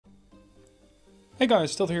Hey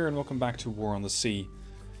guys, still here and welcome back to War on the Sea.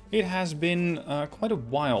 It has been quite a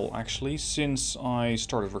while actually since I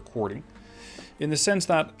started recording, in the sense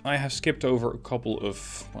that I have skipped over a couple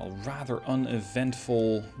of, well, rather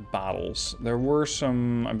uneventful battles. There were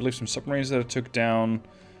some, I believe, some submarines that I took down,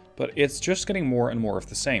 but it's just getting more and more of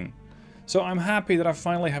the same. So I'm happy that I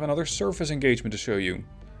finally have another surface engagement to show you.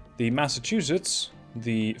 The Massachusetts,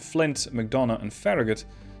 the Flint, McDonough and Farragut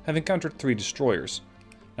have encountered 3 destroyers.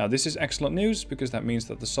 Now this is excellent news, because that means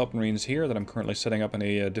that the submarines here that I'm currently setting up in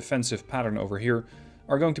a defensive pattern over here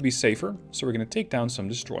are going to be safer, so we're going to take down some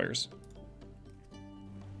destroyers.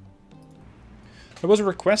 There was a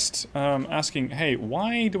request asking, hey,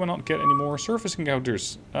 why do I not get any more surface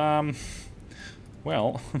encounters?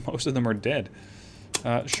 Well, most of them are dead.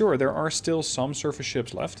 Sure, there are still some surface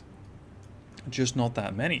ships left, just not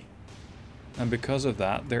that many. And because of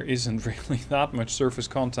that, there isn't really that much surface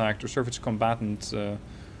contact or surface combatant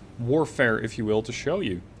warfare, if you will, to show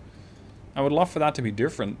you. I would love for that to be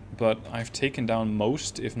different, but I've taken down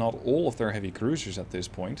most, if not all, of their heavy cruisers at this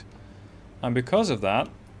point. And because of that,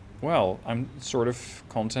 well, I'm sort of,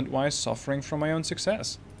 content-wise, suffering from my own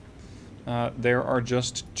success. There are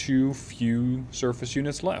just too few surface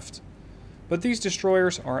units left. But these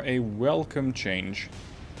destroyers are a welcome change.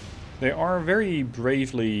 They are very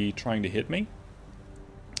bravely trying to hit me.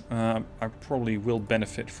 I probably will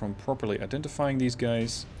benefit from properly identifying these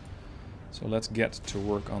guys. So let's get to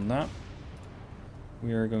work on that.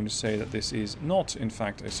 We are going to say that this is not, in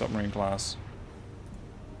fact, a submarine class.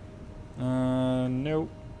 No.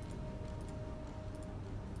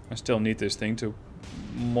 I still need this thing to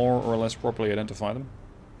more or less properly identify them.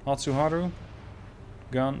 Hatsuharu?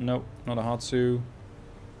 Gun? Nope, not a Hatsu.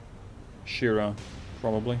 Shira,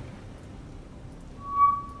 probably.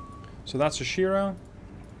 So that's a Shira.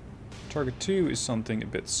 Target 2 is something a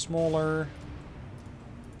bit smaller.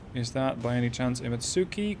 Is that by any chance a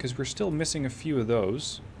Mitsuki? Because we're still missing a few of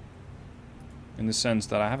those. In the sense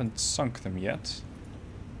that I haven't sunk them yet.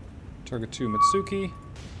 Target 2 Mitsuki.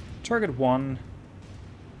 Target 1.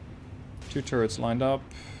 2 turrets lined up.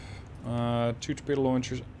 2 torpedo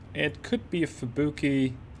launchers. It could be a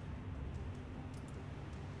Fubuki.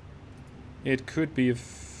 It could be an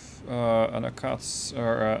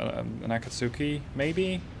Akatsuki,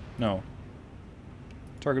 maybe? No.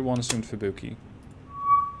 Target 1 assumed Fubuki.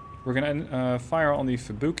 We're gonna fire on the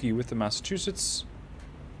Fubuki with the Massachusetts.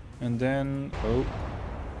 And then... oh.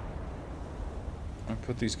 I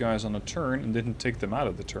put these guys on a turn and didn't take them out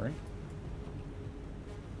of the turn.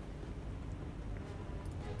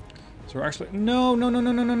 So we're actually... No!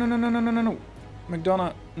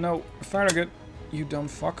 McDonough, no. Farragut, you dumb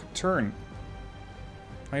fuck. Turn.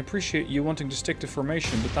 I appreciate you wanting to stick to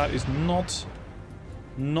formation, but that is not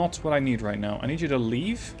what I need right now. I need you to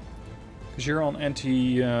leave, because you're on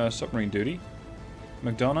anti-submarine duty.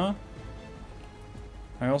 McDonough,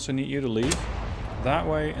 I also need you to leave. That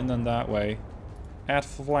way and then that way. At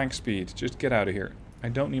flank speed. Just get out of here. I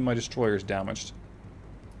don't need my destroyers damaged.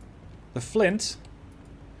 The Flint,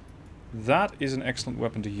 that is an excellent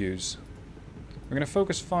weapon to use. We're going to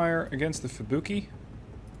focus fire against the Fubuki.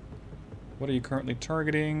 What are you currently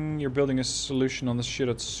targeting? You're building a solution on the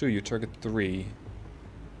Shiratsuyu, target 3.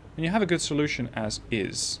 And you have a good solution as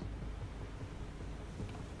is.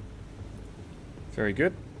 Very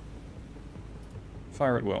good.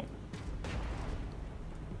 Fire at will.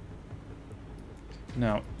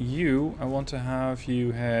 Now, you, I want to have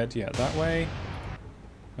you head, yeah, that way.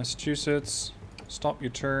 Massachusetts, stop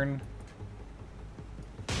your turn.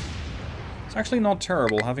 It's actually not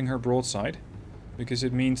terrible having her broadside, because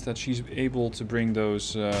it means that she's able to bring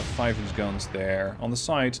those 5-inch guns there on the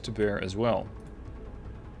side to bear as well.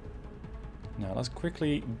 Now let's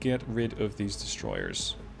quickly get rid of these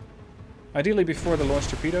destroyers. Ideally before they launch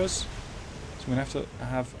torpedoes. So I'm going to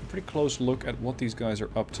have a pretty close look at what these guys are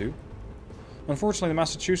up to. Unfortunately, the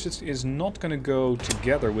Massachusetts is not going to go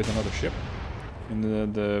together with another ship. In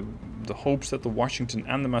the hopes that the Washington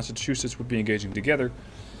and the Massachusetts would be engaging together.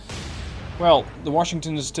 Well, the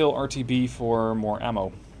Washington is still RTB for more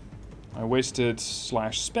ammo. I wasted /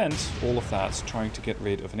 spent all of that trying to get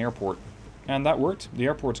rid of an airport. And that worked. The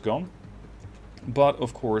airport's gone. But,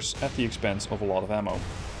 of course, at the expense of a lot of ammo.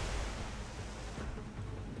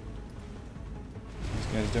 These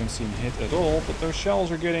guys don't seem hit at all, but those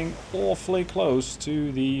shells are getting awfully close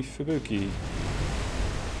to the Fubuki.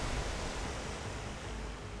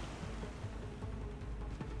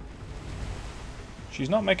 She's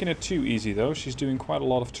not making it too easy, though. She's doing quite a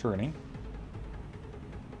lot of turning.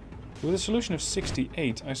 With a solution of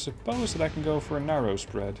 68, I suppose that I can go for a narrow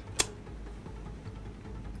spread.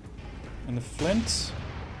 And the Flint,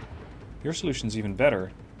 your solution's even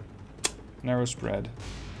better. Narrow spread.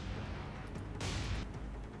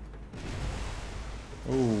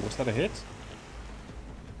 Oh, was that a hit?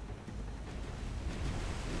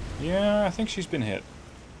 Yeah, I think she's been hit.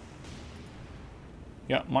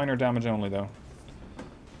 Yeah, minor damage only though.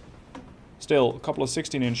 Still, a couple of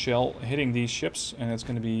 16-inch shell hitting these ships, and it's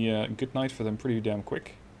going to be a good night for them pretty damn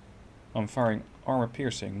quick. I'm firing armor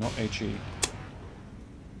piercing, not HE.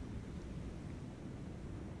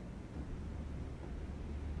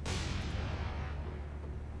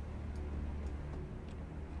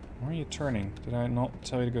 Why are you turning? Did I not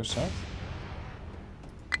tell you to go south?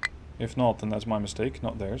 If not, then that's my mistake,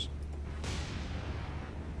 not theirs.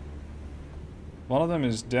 One of them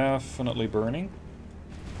is definitely burning.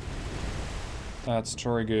 That's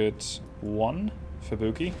target 1,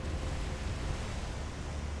 Fubuki.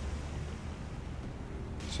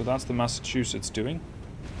 So that's the Massachusetts doing.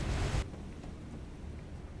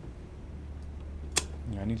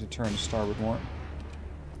 Yeah, I need to turn to starboard more.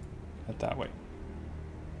 Head that way.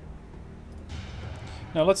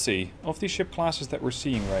 Now let's see, of these ship classes that we're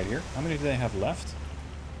seeing right here, how many do they have left?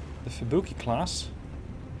 The Fubuki class.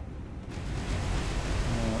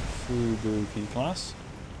 Fubuki class.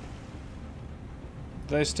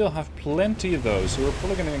 They still have plenty of those, so we're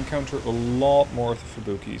probably going to encounter a lot more of the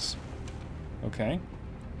Fubukis. Okay.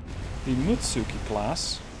 The Mutsuki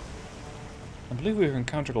class. I believe we've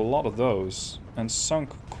encountered a lot of those, and sunk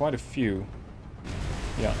quite a few.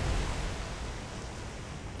 Yeah.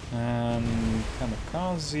 And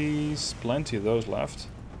Kamikazes, plenty of those left.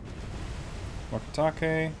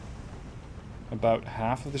 Wakatake. About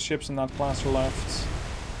half of the ships in that class are left.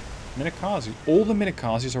 Minakaze. All the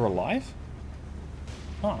Minakazes are alive?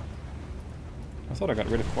 Huh. I thought I got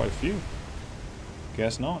rid of quite a few.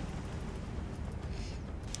 Guess not.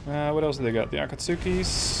 What else do they got? The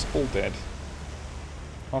Akatsukis, all dead.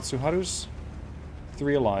 Matsuharus,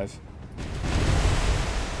 3 alive.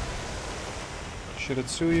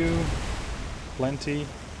 Shiratsuyu, plenty.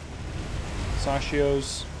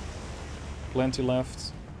 Sashios, plenty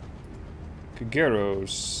left.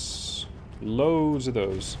 Kageros, loads of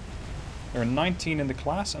those. There are 19 in the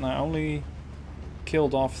class, and I only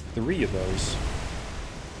killed off 3 of those.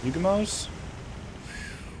 Yugamos?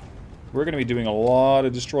 We're going to be doing a lot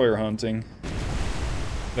of destroyer hunting.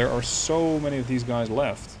 There are so many of these guys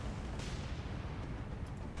left.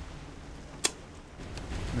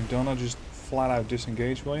 McDonough just flat out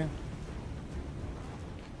disengage, will you? Have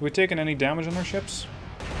we taken any damage on our ships?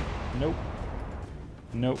 Nope.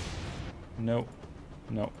 Nope. Nope.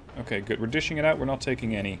 Nope. Okay, good. We're dishing it out. We're not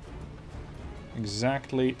taking any.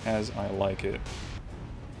 Exactly as I like it.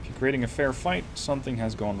 If you're creating a fair fight, something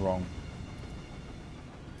has gone wrong.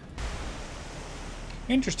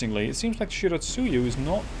 Interestingly, it seems like Shiratsuyu is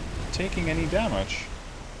not taking any damage.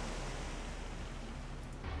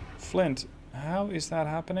 Flint, how is that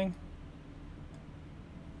happening?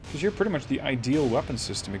 Because you're pretty much the ideal weapon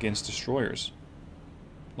system against destroyers.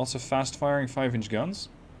 Lots of fast-firing 5-inch guns.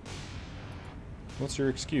 What's your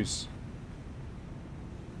excuse?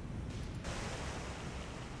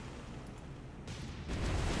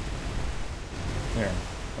 There,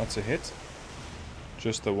 that's a hit.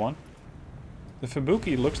 Just the one. The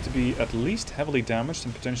Fubuki looks to be at least heavily damaged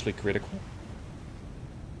and potentially critical.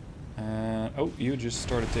 Oh, you just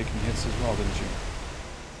started taking hits as well, didn't you?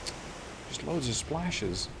 Just loads of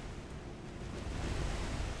splashes.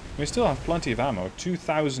 We still have plenty of ammo,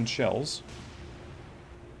 2,000 shells.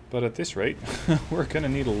 But at this rate, we're going to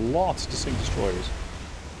need a lot to sink destroyers.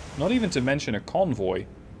 Not even to mention a convoy.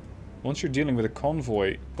 Once you're dealing with a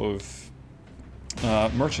convoy of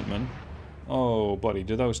merchantmen, oh buddy,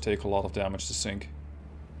 do those take a lot of damage to sink.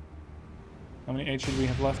 How many HE do we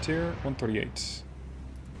have left here? 138.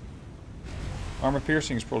 Armor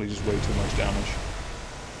piercing is probably just way too much damage.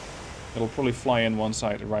 It'll probably fly in one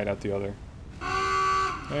side and right out the other.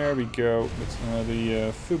 There we go.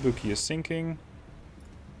 The Fubuki is sinking.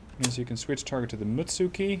 Means you can switch target to the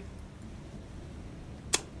Mutsuki.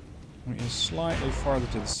 It is slightly farther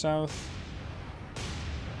to the south.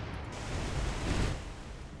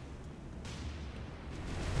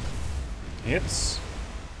 Hits.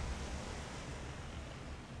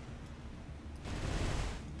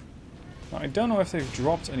 Now, I don't know if they've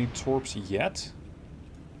dropped any torps yet.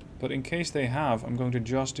 But in case they have, I'm going to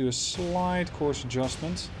just do a slight course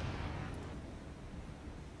adjustment.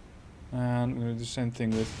 And I'm going to do the same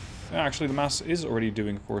thing with... Actually, the Mass is already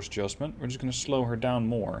doing a course adjustment. We're just going to slow her down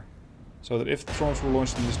more. So that if the thrones were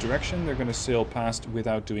launched in this direction, they're going to sail past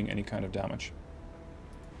without doing any kind of damage.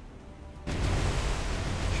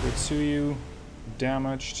 Shiratsuyu,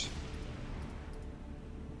 damaged.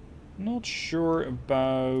 Not sure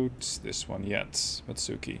about this one yet,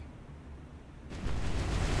 Matsuki.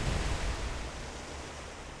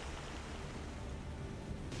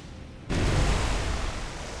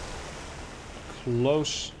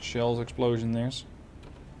 close shells explosion there.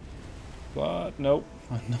 But nope,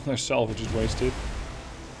 another salvage is wasted.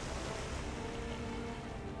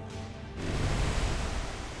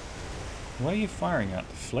 What are you firing at?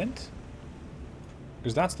 The Flint?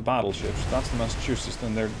 Because that's the battleships. That's the Massachusetts.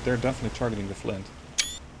 Then they're definitely targeting the Flint.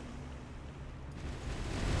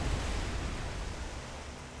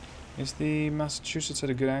 Is the Massachusetts at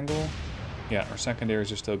a good angle? Yeah, our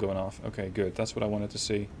secondaries are still going off. Okay, good. That's what I wanted to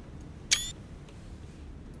see.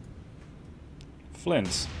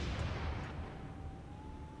 Flint.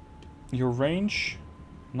 Your range,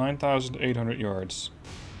 9,800 yards.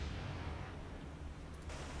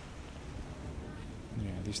 Yeah,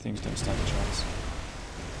 these things don't stand a chance.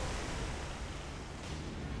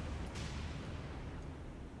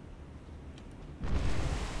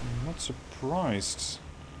 I'm not surprised.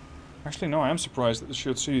 Actually, no, I am surprised that the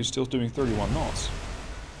Shiotsuyu is still doing 31 knots.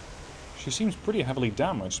 She seems pretty heavily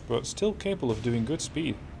damaged, but still capable of doing good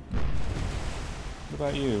speed. What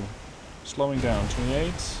about you? Slowing down,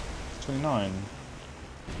 28, 29.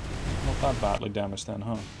 Not that badly damaged then,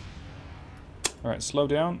 huh? Alright, slow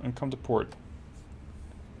down and come to port.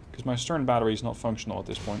 Because my stern battery is not functional at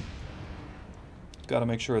this point. Gotta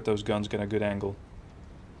make sure that those guns get a good angle.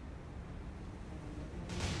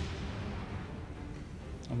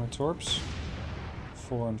 And my torps?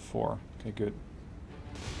 4 and 4. Okay, good.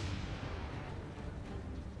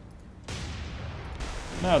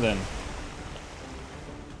 Now then.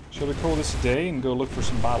 Shall we call this a day and go look for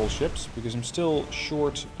some battleships? Because I'm still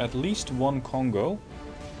short at least one Congo.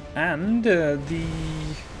 And the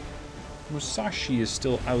Musashi is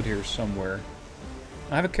still out here somewhere.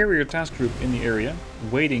 I have a carrier task group in the area,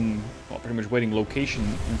 waiting, well, pretty much waiting location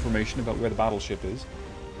information about where the battleship is.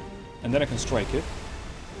 And then I can strike it.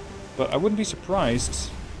 But I wouldn't be surprised.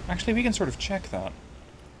 Actually, we can sort of check that.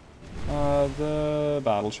 The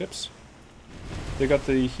battleships. They got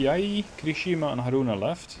the Hiei, Kirishima, and Haruna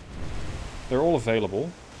left. They're all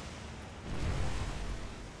available.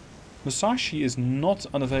 Musashi is not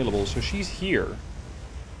unavailable, so she's here.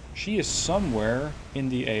 She is somewhere in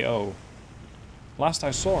the AO. Last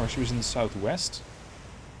I saw her, she was in the southwest.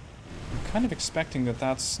 I'm kind of expecting that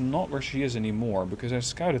that's not where she is anymore, because I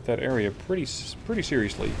scouted that area pretty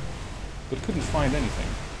seriously, but couldn't find anything.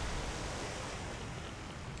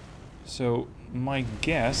 So my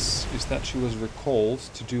guess is that she was recalled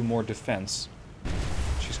to do more defense.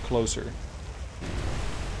 She's closer.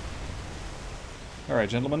 Alright,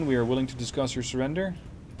 gentlemen, we are willing to discuss your surrender.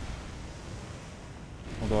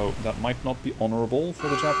 Although that might not be honorable for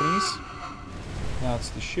the Japanese. That's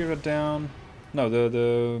the Shira down. No,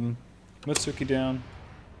 the Mitsuki down.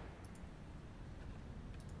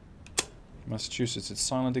 Massachusetts, it's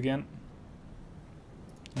silent again.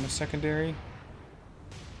 And a secondary.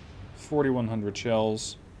 4,100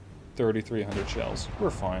 shells. 3,300 shells. We're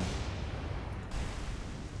fine.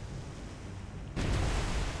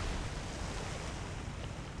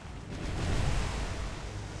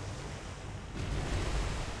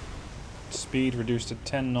 Speed reduced to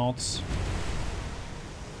 10 knots.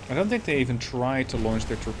 I don't think they even tried to launch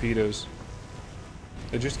their torpedoes.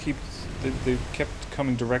 They just they kept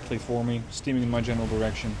coming directly for me, steaming in my general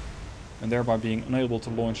direction, and thereby being unable to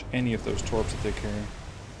launch any of those torps that they carry.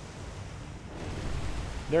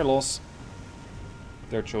 Their loss.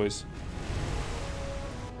 Their choice.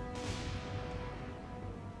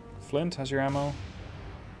 Flint has your ammo.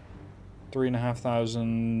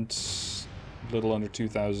 3,500, a little under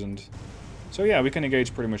 2,000. So yeah, we can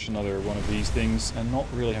engage pretty much another one of these things and not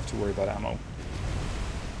really have to worry about ammo.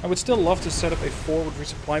 I would still love to set up a forward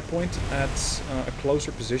resupply point at a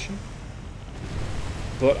closer position,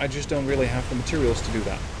 but I just don't really have the materials to do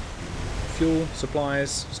that. Fuel,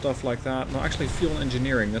 supplies, stuff like that. No, actually fuel and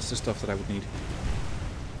engineering, that's the stuff that I would need.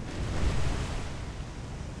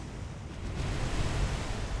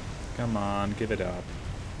 Come on, give it up.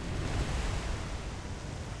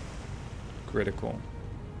 Critical.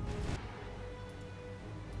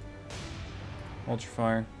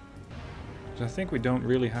 Ultrafire. I think we don't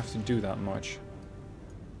really have to do that much.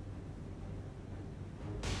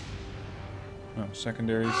 Oh,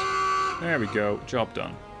 secondaries. There we go. Job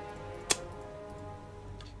done.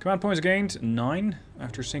 Command points gained 9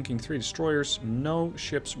 after sinking 3 destroyers. No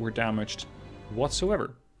ships were damaged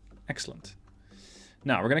whatsoever. Excellent.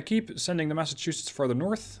 Now, we're going to keep sending the Massachusetts further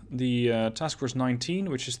north. The Task Force 19,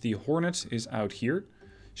 which is the Hornet, is out here.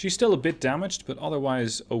 She's still a bit damaged, but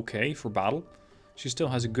otherwise okay for battle. She still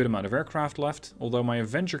has a good amount of aircraft left, although my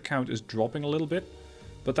Avenger count is dropping a little bit.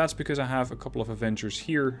 But that's because I have a couple of Avengers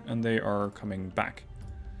here, and they are coming back.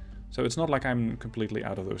 So it's not like I'm completely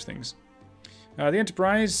out of those things. The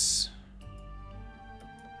Enterprise...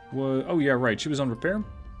 Oh yeah, right, she was on repair.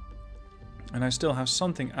 And I still have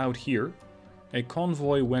something out here. A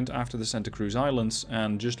convoy went after the Santa Cruz Islands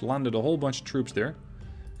and just landed a whole bunch of troops there.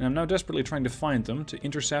 And I'm now desperately trying to find them to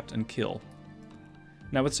intercept and kill.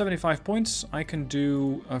 Now with 75 points, I can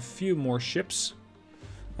do a few more ships.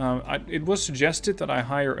 It was suggested that I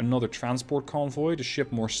hire another transport convoy to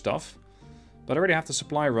ship more stuff. But I already have the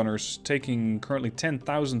supply runners taking currently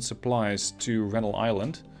 10,000 supplies to Renal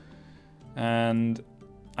Island. And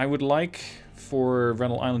I would like for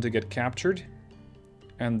Renal Island to get captured.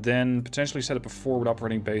 And then potentially set up a forward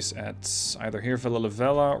operating base at either here Villa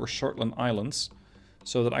Lavella or Shortland Islands.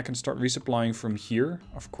 So that I can start resupplying from here.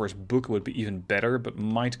 Of course, Book would be even better, but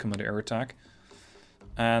might come under air attack.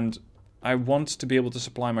 And I want to be able to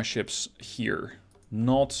supply my ships here.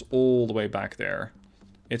 Not all the way back there.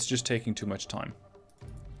 It's just taking too much time.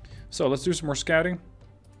 So let's do some more scouting.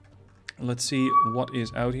 Let's see what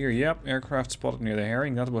is out here. Yep, aircraft spotted near the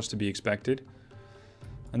herring. That was to be expected.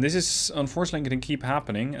 And this is unfortunately going to keep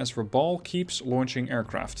happening as Rabaul keeps launching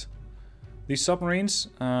aircraft. These submarines,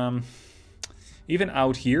 even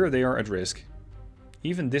out here, they are at risk.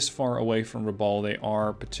 Even this far away from Rabaul, they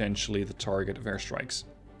are potentially the target of airstrikes.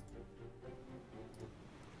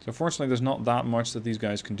 So fortunately, there's not that much that these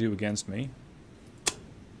guys can do against me.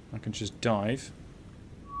 I can just dive.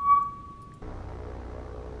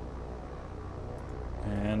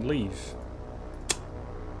 And leave.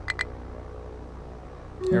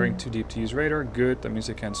 Herring too deep to use radar. Good, that means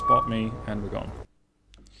they can't spot me, and we're gone.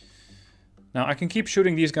 Now, I can keep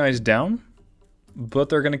shooting these guys down, but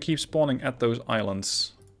they're going to keep spawning at those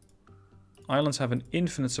islands. Islands have an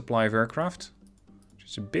infinite supply of aircraft. Which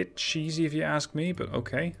is a bit cheesy if you ask me, but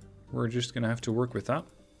okay. We're just going to have to work with that.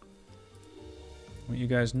 I want you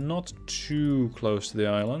guys not too close to the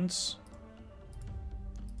islands.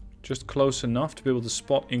 Just close enough to be able to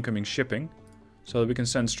spot incoming shipping. So that we can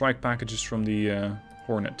send strike packages from the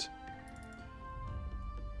Hornet.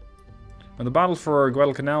 Now the battle for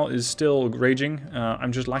Guadalcanal is still raging.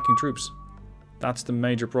 I'm just lacking troops. That's the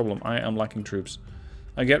major problem. I am lacking troops.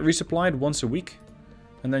 I get resupplied once a week.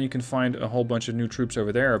 And then you can find a whole bunch of new troops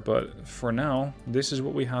over there. But for now, this is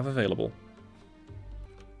what we have available.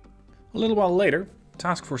 A little while later,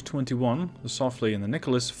 Task Force 21, the Softly and the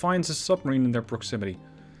Nicholas, finds a submarine in their proximity.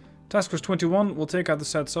 Task Force 21 will take out the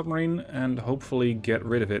said submarine and hopefully get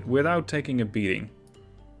rid of it without taking a beating.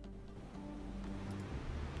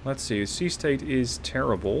 Let's see, sea state is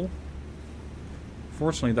terrible.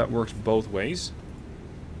 Fortunately, that works both ways.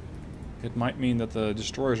 It might mean that the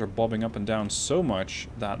destroyers are bobbing up and down so much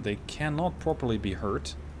that they cannot properly be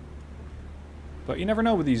hurt. But you never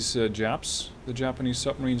know with these Japs. The Japanese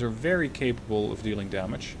submarines are very capable of dealing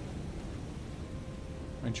damage.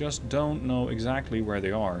 I just don't know exactly where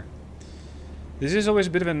they are. This is always a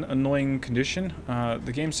bit of an annoying condition.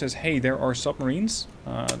 The game says, hey, there are submarines,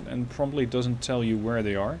 and promptly doesn't tell you where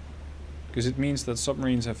they are. Because it means that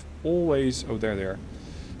submarines have always... Oh, there they are.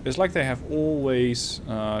 It's like they have always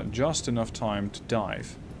just enough time to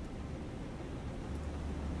dive.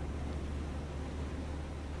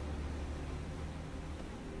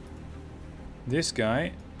 This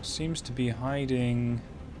guy seems to be hiding...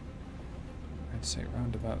 I'd say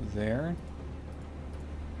round about there.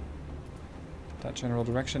 That general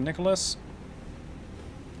direction. Nicholas,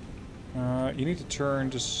 you need to turn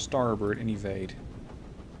to starboard and evade.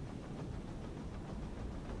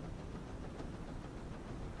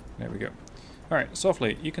 There we go. Alright,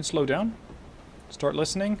 Softly, you can slow down. Start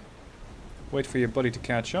listening. Wait for your buddy to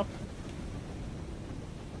catch up.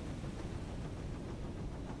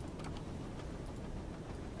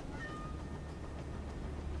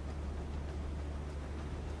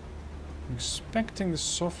 I'm expecting the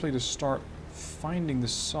Softly to start finding the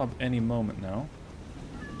sub any moment now.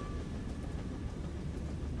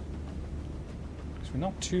 Because we're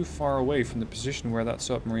not too far away from the position where that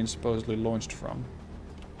submarine supposedly launched from.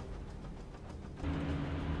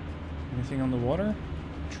 Anything on the water?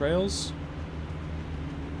 Trails?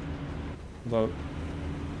 Although...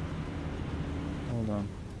 Hold on.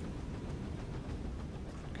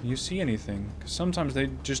 Can you see anything? Because sometimes they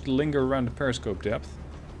just linger around the periscope depth,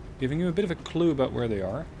 giving you a bit of a clue about where they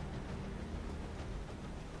are.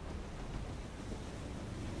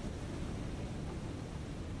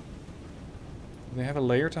 Do they have a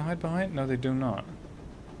layer to hide behind? No, they do not.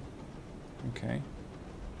 Okay.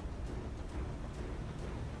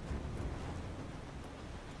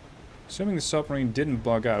 Assuming the submarine didn't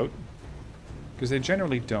bug out, because they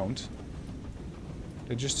generally don't.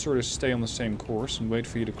 They just sort of stay on the same course and wait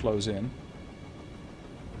for you to close in.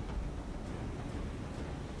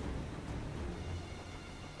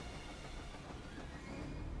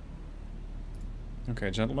 Okay,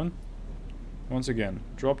 gentlemen. Once again,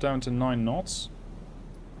 drop down to 9 knots.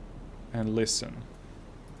 And listen.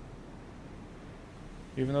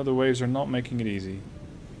 Even though the waves are not making it easy.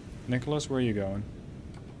 Nicholas, where are you going?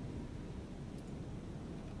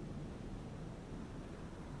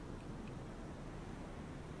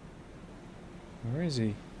 Where is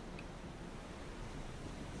he?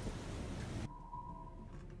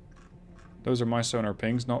 Those are my sonar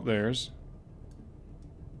pings, not theirs.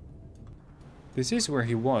 This is where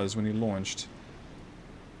he was when he launched.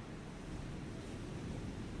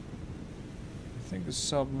 I think the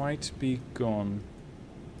sub might be gone.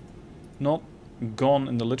 Not gone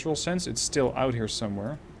in the literal sense, it's still out here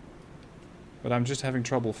somewhere. But I'm just having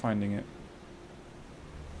trouble finding it.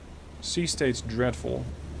 Sea state's dreadful.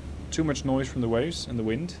 Too much noise from the waves and the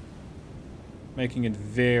wind. Making it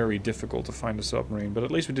very difficult to find a submarine. But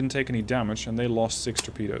at least we didn't take any damage and they lost 6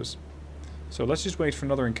 torpedoes. So let's just wait for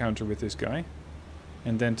another encounter with this guy.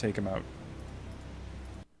 And then take him out.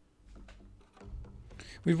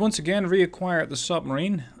 We've once again reacquired the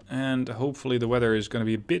submarine. And hopefully the weather is going to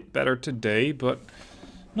be a bit better today. But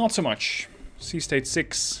not so much. Sea state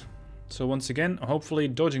 6. So once again, hopefully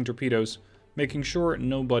dodging torpedoes. Making sure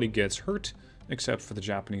nobody gets hurt. Except for the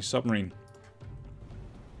Japanese submarine.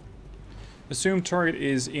 Assume target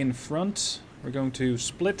is in front. We're going to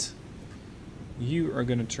split. You are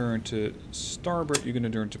going to turn to starboard. You're going to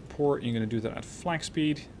turn to port. You're going to do that at flank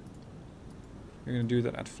speed. You're going to do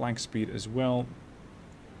that at flank speed as well.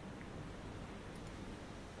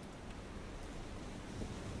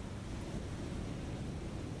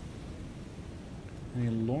 Any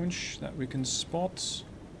launch that we can spot?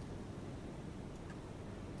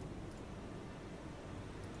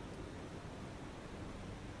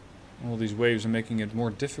 All these waves are making it more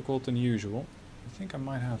difficult than usual. I think I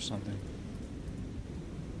might have something.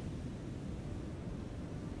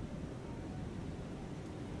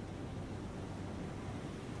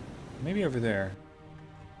 Maybe over there.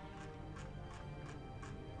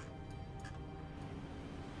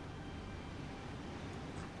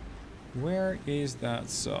 Where is that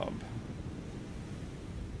sub?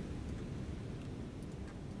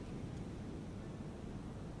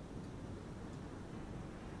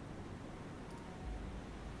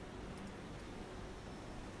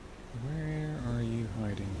 Where are you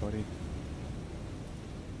hiding, buddy?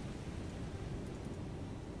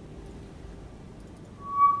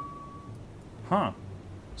 Huh.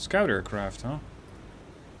 Scout aircraft, huh?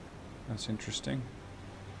 That's interesting.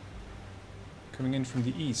 Coming in from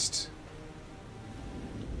the east.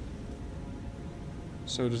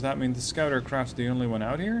 So does that mean the scout aircraft's the only one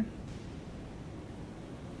out here?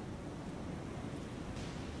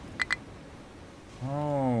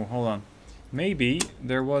 Oh, hold on. Maybe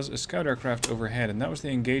there was a scout aircraft overhead and that was the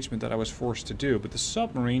engagement that I was forced to do, but the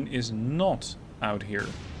submarine is not out here.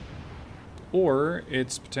 Or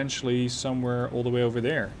it's potentially somewhere all the way over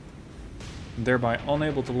there. Thereby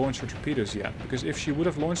unable to launch her torpedoes yet. Because if she would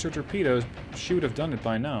have launched her torpedoes, she would have done it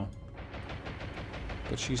by now.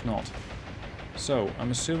 But she's not. So,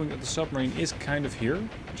 I'm assuming that the submarine is kind of here,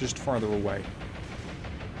 just farther away.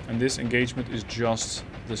 And this engagement is just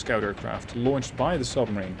the scout aircraft, launched by the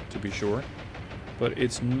submarine, to be sure. But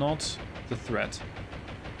it's not the threat.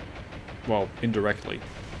 Well, indirectly.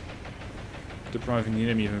 Depriving the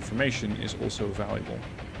enemy of information is also valuable.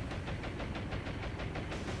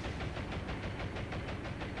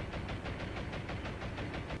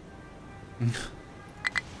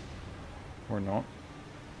 Or not.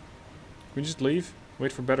 Can we just leave?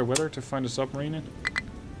 Wait for better weather to find a submarine in?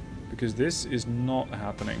 Because this is not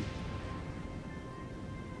happening.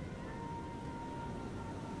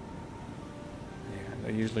 Yeah,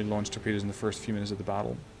 they usually launch torpedoes in the first few minutes of the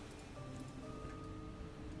battle.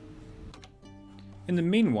 In the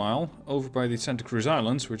meanwhile, over by the Santa Cruz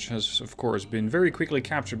Islands, which has of course been very quickly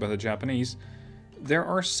captured by the Japanese, there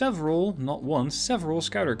are several, not one, several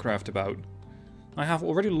scout aircraft about. I have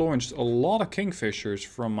already launched a lot of Kingfishers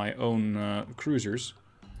from my own cruisers,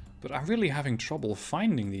 but I'm really having trouble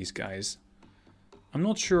finding these guys. I'm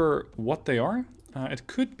not sure what they are. It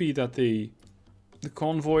could be that the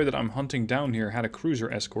convoy that I'm hunting down here had a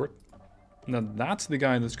cruiser escort. And that's the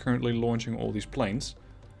guy that's currently launching all these planes.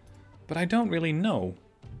 But I don't really know.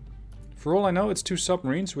 For all I know, it's two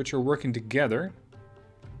submarines which are working together.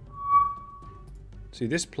 See,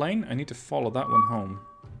 this plane, I need to follow that one home.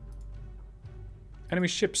 Enemy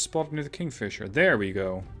ship spotted near the Kingfisher. There we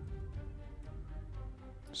go.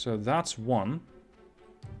 So that's one.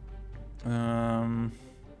 Yeah,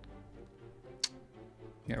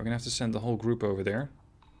 we're gonna have to send the whole group over there.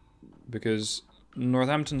 Because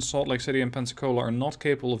Northampton, Salt Lake City and Pensacola are not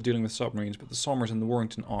capable of dealing with submarines, but the Somers and the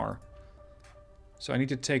Warrington are. So I need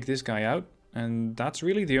to take this guy out, and that's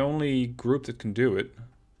really the only group that can do it.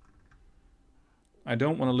 I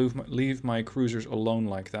don't want to leave my cruisers alone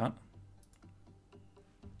like that.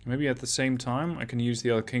 Maybe at the same time I can use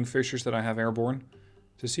the other Kingfishers that I have airborne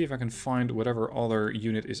to see if I can find whatever other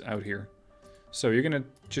unit is out here. So you're going to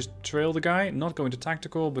just trail the guy, not go into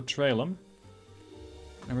tactical, but trail him.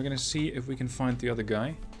 And we're going to see if we can find the other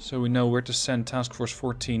guy, so we know where to send Task Force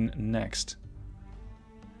 14 next.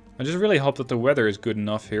 I just really hope that the weather is good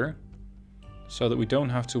enough here, so that we don't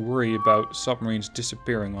have to worry about submarines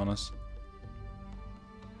disappearing on us.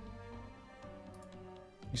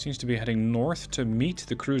 He seems to be heading north to meet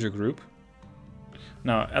the cruiser group.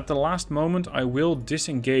 Now, at the last moment, I will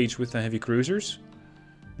disengage with the heavy cruisers,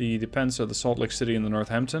 the Pensa, the Salt Lake City, and the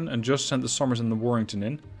Northampton, and just send the Somers and the Warrington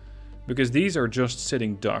in. Because these are just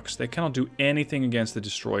sitting ducks. They cannot do anything against the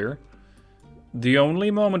destroyer. The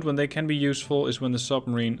only moment when they can be useful is when the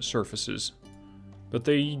submarine surfaces. But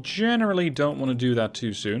they generally don't want to do that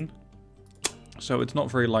too soon. So it's not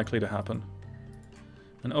very likely to happen.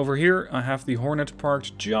 And over here I have the Hornet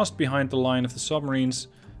parked just behind the line of the submarines.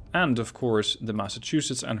 And of course the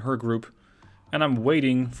Massachusetts and her group. And I'm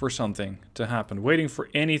waiting for something to happen. Waiting for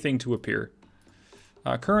anything to appear.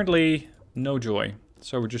 Currently, no joy.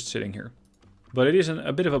 So we're just sitting here. But it is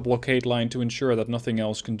a bit of a blockade line to ensure that nothing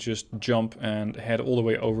else can just jump and head all the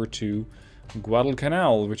way over to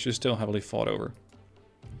Guadalcanal, which is still heavily fought over.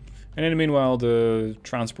 And in the meanwhile, the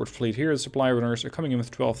transport fleet here, the supply runners, are coming in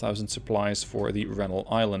with 12,000 supplies for the Rennell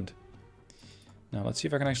Island. Now let's see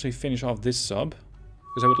if I can actually finish off this sub.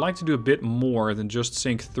 Because I would like to do a bit more than just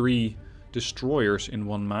sink 3 destroyers in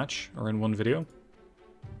one match, or in one video.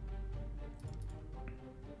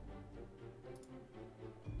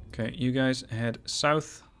 Okay, you guys head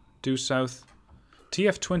south, due south.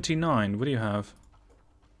 TF-29, what do you have?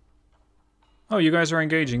 Oh, you guys are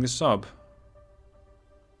engaging the sub.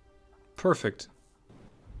 Perfect.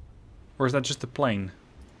 Or is that just the plane?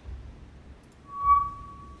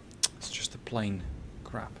 It's just the plane.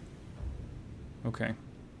 Crap. Okay.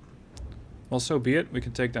 Well, so be it. We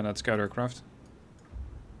can take down that scout aircraft.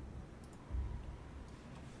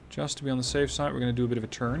 Just to be on the safe side, we're going to do a bit of a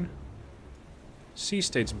turn. Sea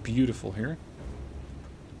state's beautiful here.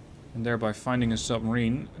 And thereby finding a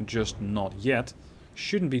submarine, just not yet,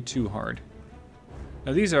 shouldn't be too hard.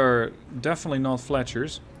 Now these are definitely not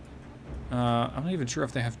Fletchers. I'm not even sure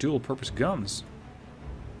if they have dual purpose guns.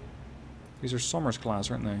 These are Somers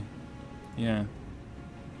class, aren't they? Yeah.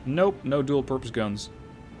 Nope, no dual purpose guns.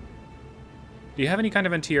 Do you have any kind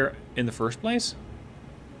of NTR in the first place?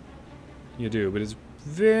 You do, but it's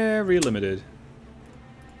very limited.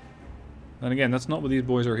 And again, that's not what these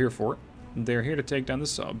boys are here for. They're here to take down the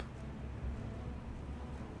sub.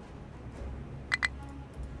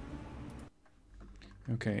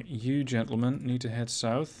 Okay, you gentlemen need to head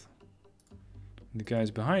south. The guys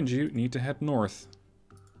behind you need to head north.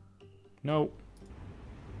 No.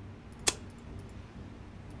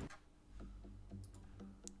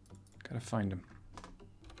 Gotta find him.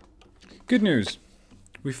 Good news.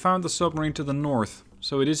 We found the submarine to the north.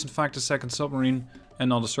 So it is in fact a second submarine and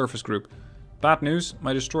not a surface group. Bad news,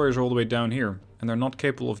 my destroyers are all the way down here, and they're not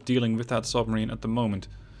capable of dealing with that submarine at the moment.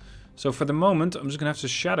 So for the moment, I'm just going to have to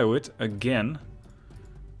shadow it again.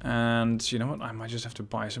 And you know what, I might just have to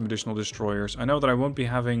buy some additional destroyers. I know that I won't be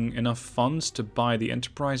having enough funds to buy the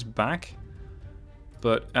Enterprise back.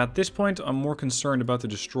 But at this point, I'm more concerned about the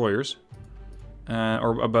destroyers.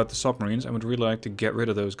 Or about the submarines. I would really like to get rid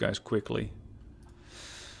of those guys quickly.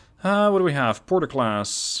 What do we have? Porter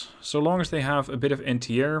class. So long as they have a bit of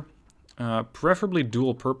NTR. Preferably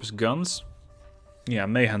dual purpose guns. Yeah,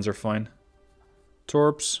 Mayhans are fine.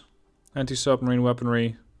 Torps, anti-submarine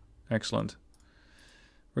weaponry. Excellent.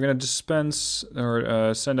 We're going to dispense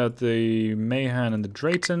or send out the Mayhan and the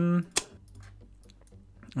Drayton.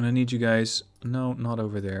 And I need you guys... No, not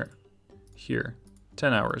over there. Here.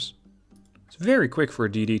 10 hours. It's very quick for a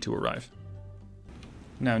DD to arrive.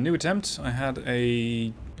 Now, new attempt. I had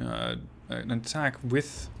an attack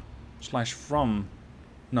with / from...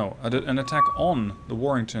 No, an attack on the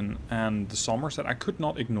Warrington and the Somers that I could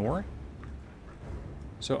not ignore.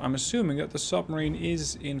 So I'm assuming that the submarine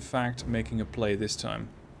is in fact making a play this time.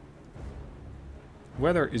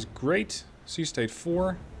 Weather is great. Sea state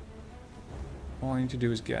 4. All I need to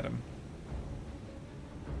do is get him.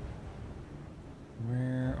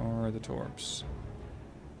 Where are the torps?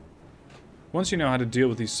 Once you know how to deal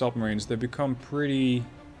with these submarines, they become pretty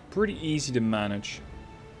easy to manage.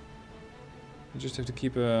 You just have to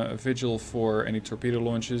keep a vigil for any torpedo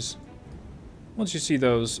launches. Once you see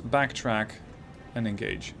those, backtrack and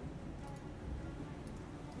engage.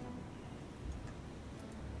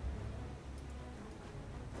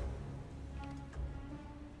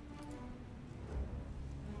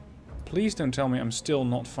 Please don't tell me I'm still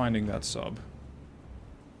not finding that sub.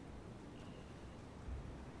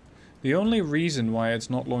 The only reason why it's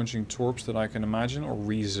not launching torps that I can imagine, or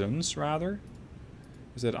reasons rather,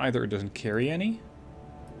 is that either it doesn't carry any,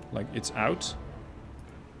 like it's out,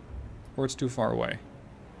 or it's too far away.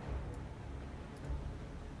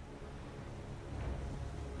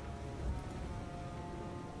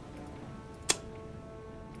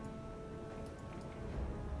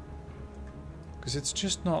 Because it's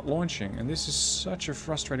just not launching, and this is such a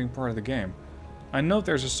frustrating part of the game. I know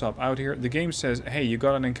there's a sub out here. The game says, hey, you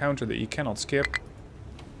got an encounter that you cannot skip,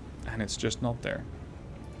 and it's just not there.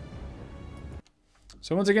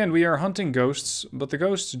 So once again, we are hunting ghosts, but the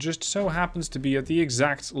ghost just so happens to be at the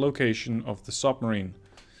exact location of the submarine.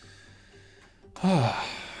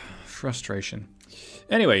 Frustration.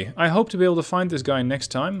 Anyway, I hope to be able to find this guy next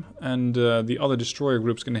time, and the other destroyer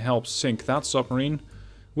group's going to help sink that submarine,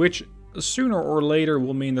 which sooner or later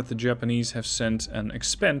will mean that the Japanese have sent and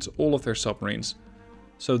expend all of their submarines.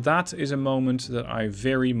 So that is a moment that I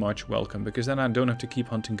very much welcome, because then I don't have to keep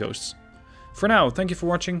hunting ghosts. For now, thank you for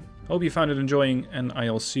watching, hope you found it enjoying, and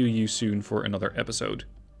I'll see you soon for another episode.